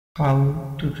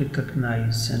How to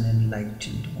recognize an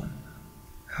enlightened one.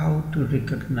 How to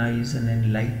recognize an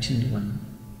enlightened one.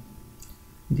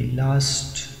 The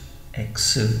last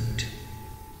excerpt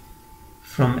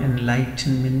from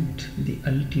Enlightenment, the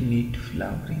Ultimate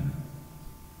Flowering.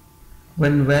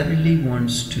 One verily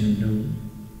wants to know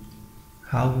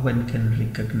how one can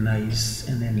recognize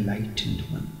an enlightened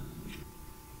one.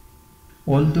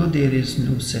 Although there is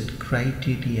no set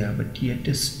criteria, but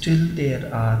yet still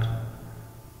there are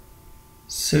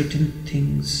certain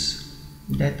things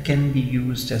that can be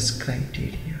used as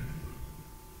criteria.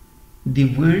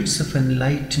 The words of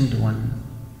enlightened one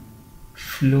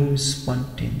flow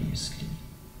spontaneously.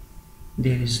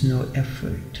 There is no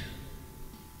effort.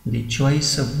 The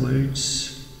choice of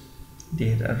words,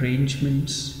 their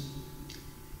arrangements,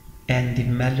 and the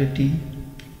melody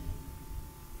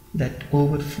that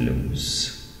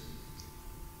overflows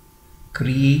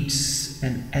creates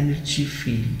an energy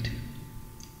field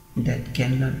that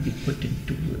cannot be put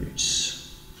into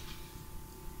words.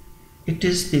 It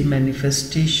is the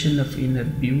manifestation of inner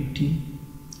beauty,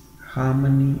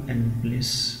 harmony, and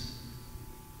bliss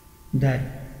that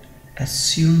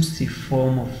assumes the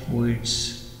form of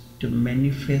words to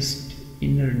manifest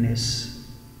innerness,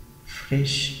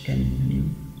 fresh and new.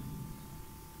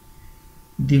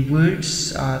 The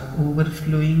words are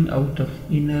overflowing out of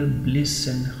inner bliss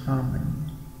and harmony.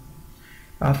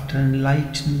 After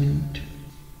enlightenment,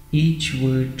 each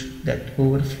word that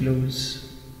overflows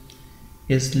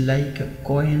is like a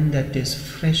coin that is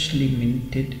freshly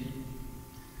minted,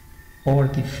 or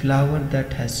the flower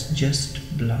that has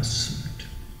just blossomed.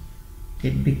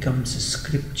 It becomes a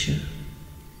scripture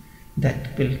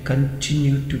that will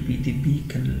continue to be the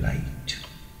beacon light.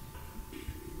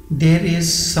 There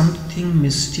is something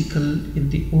mystical in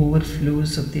the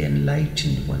overflows of the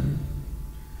enlightened one,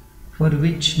 for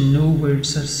which no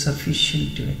words are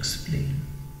sufficient to explain.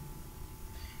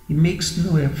 He makes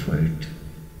no effort,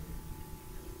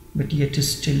 but yet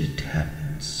still it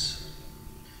happens.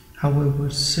 However,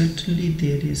 certainly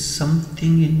there is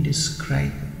something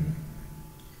indescribable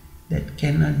that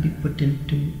cannot be put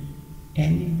into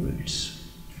any words.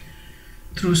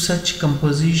 Through such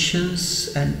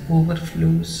compositions and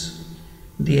overflows,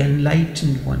 the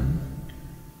enlightened one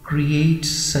creates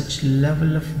such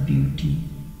level of beauty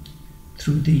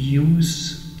through the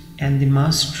use and the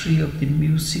mastery of the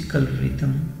musical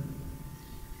rhythm,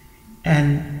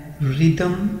 and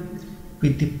rhythm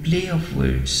with the play of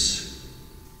words,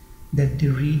 that the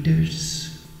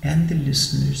readers and the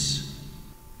listeners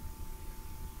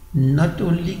not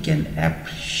only can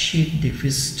appreciate the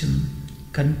wisdom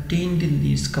contained in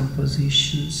these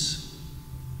compositions,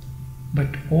 but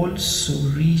also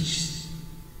reach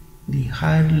the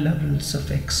higher levels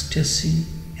of ecstasy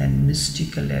and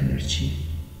mystical energy.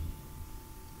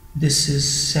 This is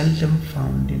seldom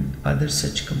found in other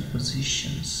such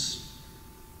compositions.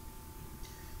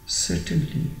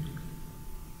 Certainly,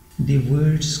 the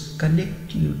words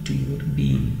connect you to your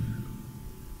being.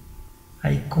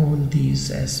 I call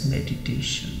these as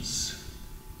meditations.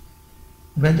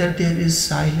 Whether there is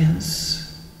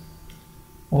silence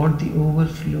or the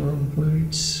overflow of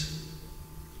words,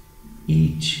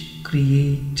 each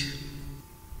create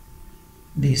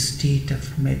the state of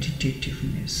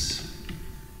meditativeness.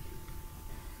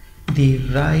 The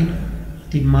rhyme,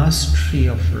 the mastery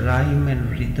of rhyme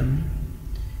and rhythm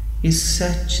is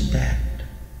such that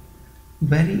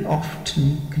very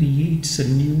often creates a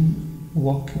new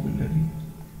vocabulary,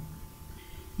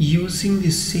 using the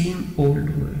same old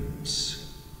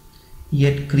words,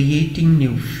 yet creating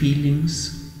new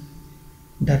feelings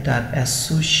that are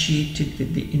associated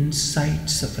with the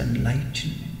insights of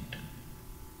enlightenment,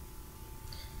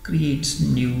 creates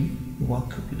new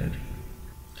vocabulary.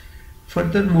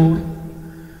 Furthermore,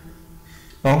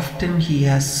 often he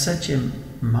has such a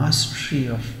mastery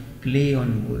of play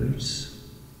on words,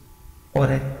 or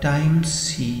at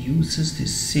times he uses the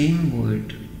same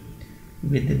word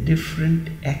with a different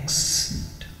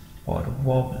accent or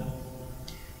vowel,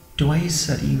 twice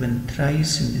or even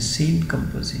thrice in the same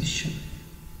composition,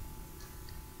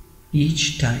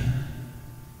 each time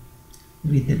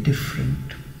with a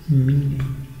different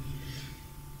meaning,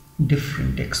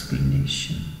 different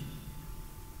explanation.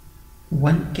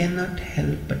 One cannot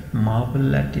help but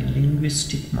marvel at the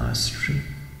linguistic mastery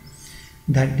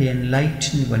that the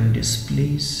enlightened one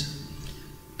displays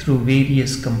through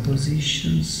various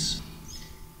compositions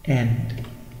and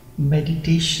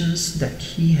meditations that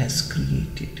he has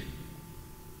created.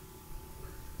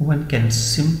 One can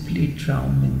simply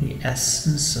drown in the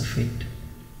essence of it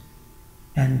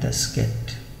and thus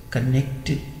get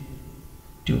connected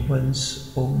to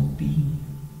one's own being.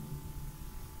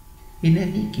 In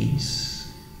any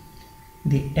case,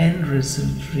 the end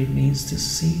result remains the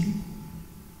same.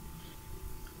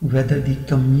 Whether the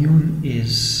commune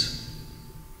is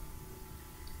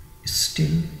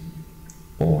still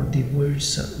or the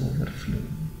words are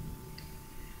overflowing.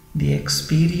 The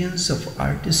experience of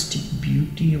artistic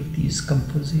beauty of these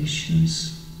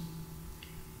compositions,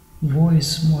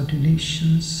 voice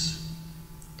modulations,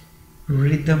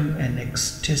 rhythm and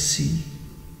ecstasy,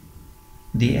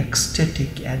 the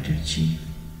ecstatic energy,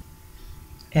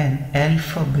 and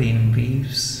alpha brain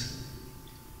waves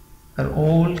are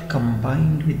all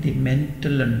combined with the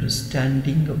mental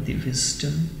understanding of the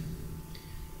wisdom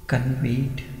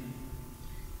conveyed.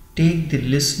 Take the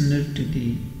listener to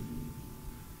the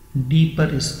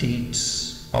deeper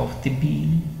states of the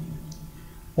being,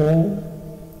 or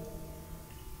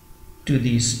to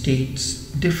the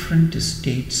different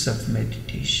states of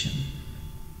meditation.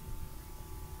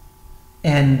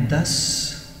 And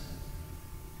thus,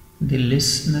 the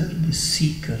listener, the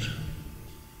seeker,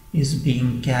 is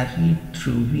being carried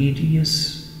through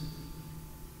various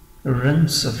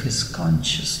rungs of his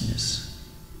consciousness.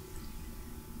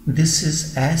 This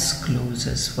is as close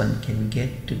as one can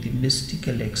get to the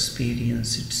mystical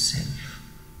experience itself,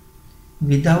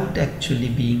 without actually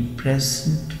being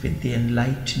present with the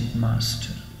enlightened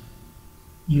master.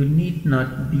 You need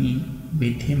not be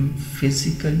with him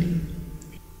physically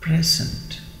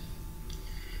present,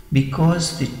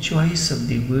 because the choice of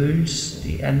the words,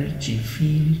 the energy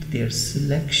field, their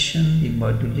selection, the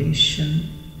modulation,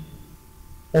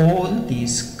 all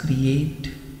these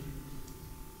create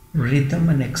rhythm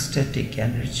and ecstatic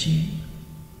energy,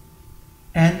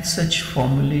 and such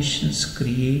formulations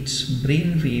creates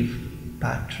brainwave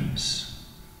patterns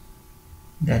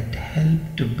that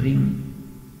help to bring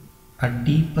a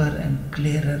deeper and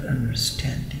clearer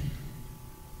understanding.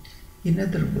 In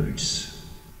other words,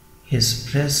 his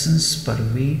presence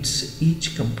pervades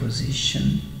each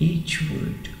composition, each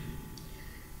word,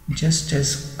 just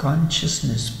as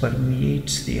consciousness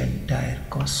permeates the entire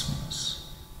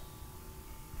cosmos.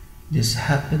 This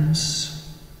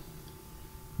happens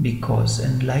because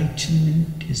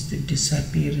enlightenment is the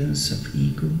disappearance of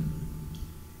ego,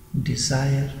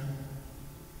 desire,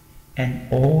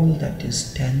 and all that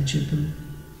is tangible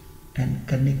and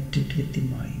connected with the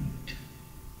mind.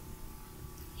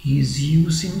 He is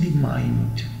using the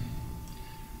mind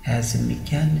as a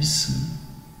mechanism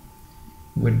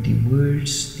where the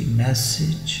words, the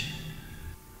message,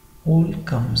 all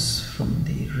comes from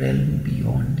the realm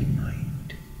beyond the mind.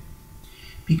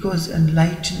 Because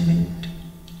enlightenment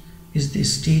is the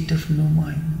state of no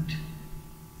mind.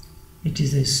 It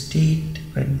is a state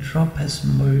when drop has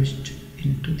merged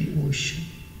into the ocean.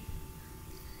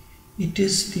 It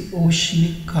is the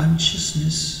oceanic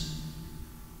consciousness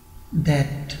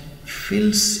that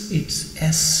fills its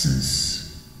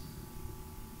essence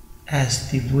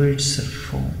as the words are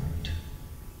formed.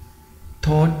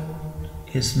 Thought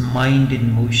is mind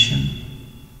in motion.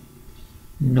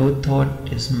 No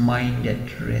thought is mind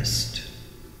at rest,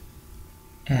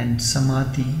 and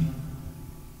samadhi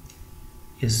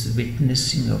is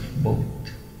witnessing of both.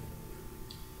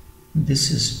 This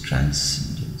is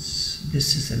transcendence,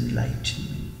 this is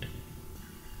enlightenment.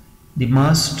 The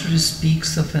Master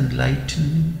speaks of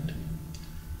enlightenment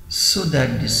so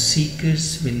that the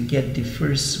seekers will get the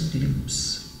first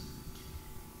glimpse,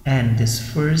 and this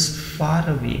first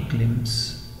faraway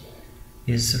glimpse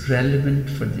is relevant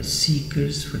for the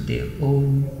seekers for their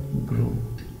own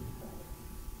growth.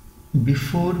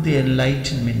 Before the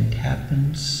enlightenment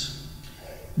happens,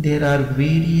 there are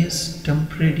various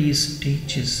temporary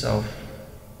stages of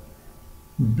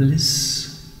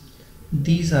bliss.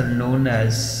 These are known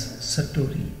as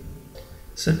satori.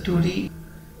 Satori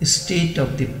is state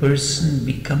of the person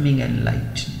becoming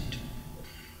enlightened.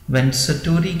 When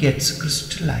satori gets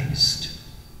crystallized,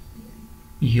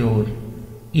 your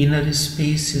inner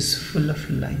space is full of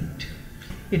light.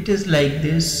 It is like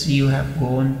this: you have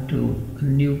gone to a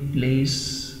new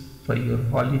place for your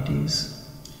holidays.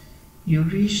 You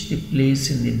reach the place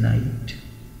in the night.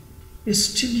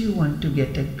 Still you want to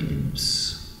get a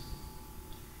glimpse.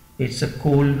 It's a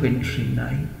cold wintry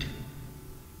night.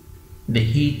 The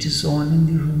heat is on in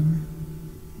the room.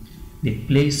 The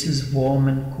place is warm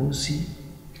and cozy.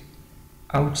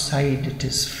 Outside it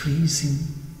is freezing.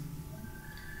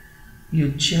 You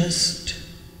just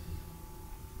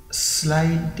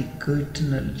slide the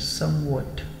curtain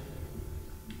somewhat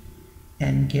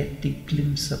and get the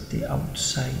glimpse of the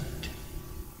outside.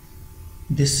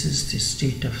 This is the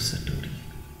state of satori.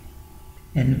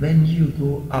 And when you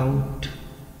go out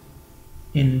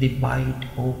in the wide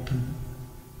open,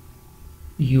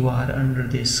 you are under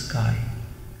the sky,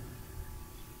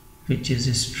 which is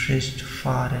stretched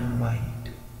far and wide.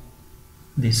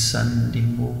 the sun, the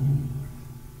moon,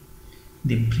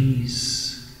 the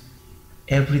breeze,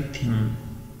 everything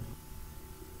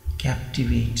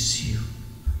captivates you.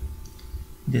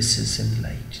 This is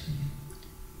enlightenment.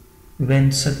 When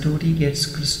Satori gets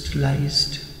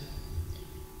crystallized,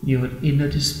 your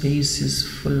inner space is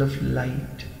full of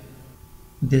light.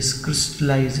 This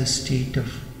crystallized state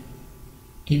of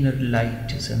inner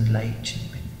light is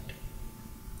enlightenment.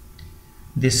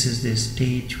 This is the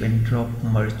stage when drop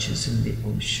merges in the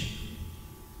ocean.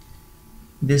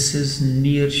 This is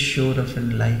near shore of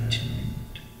enlightenment.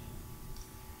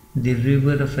 The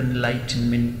river of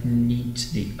enlightenment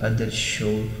needs the other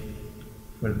shore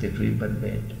for the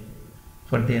riverbed,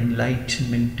 for the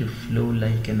enlightenment to flow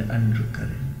like an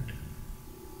undercurrent.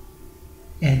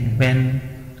 And when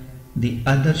the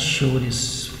other shore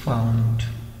is found,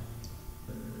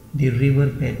 the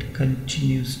riverbed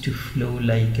continues to flow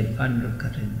like an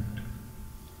undercurrent.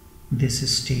 This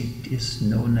state is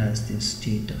known as the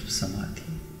state of samadhi.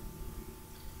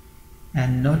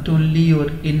 And not only your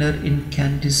inner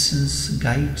incandescence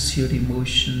guides your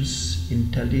emotions,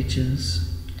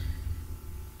 intelligence,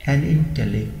 and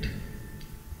intellect,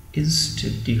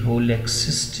 instead the whole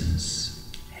existence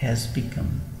has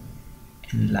become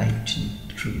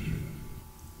enlightened through you.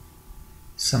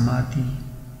 Samadhi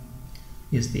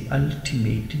is the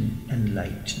ultimate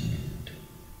enlightenment.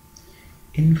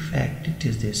 In fact, it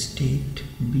is the state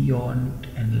beyond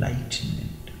enlightenment.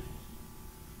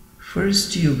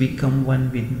 First you become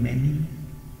one with many,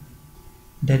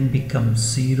 then become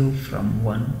zero from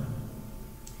one.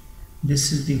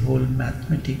 This is the whole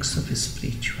mathematics of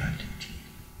spirituality.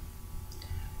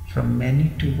 From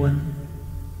many to one,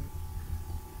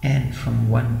 and from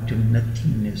one to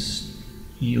nothingness,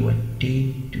 you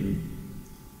attain to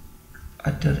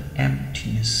utter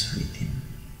emptiness within.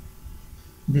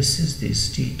 This is the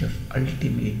state of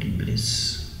ultimate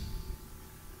bliss.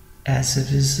 As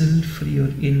a result, for your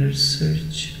inner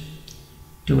search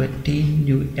to attain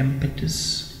new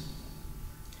impetus,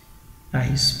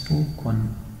 I spoke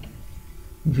on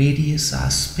various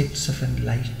aspects of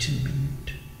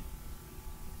enlightenment.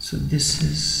 So this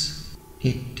is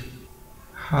it,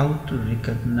 how to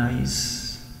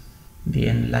recognize the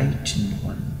enlightened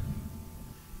one.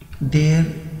 There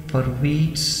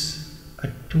pervades a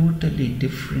totally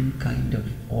different kind of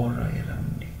aura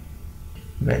around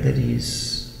you. Whether he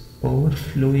is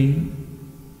overflowing,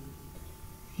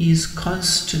 he is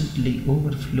constantly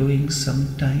overflowing,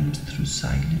 sometimes through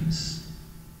silence,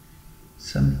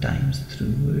 sometimes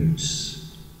through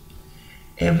words.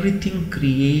 Everything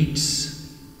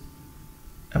creates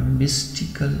a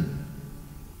mystical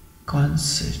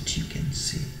concert, you can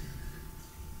say,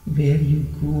 where you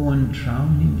go on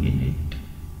drowning in it,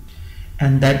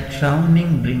 and that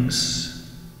drowning brings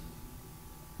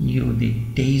you the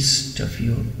taste of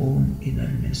your own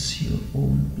innerness, your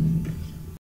own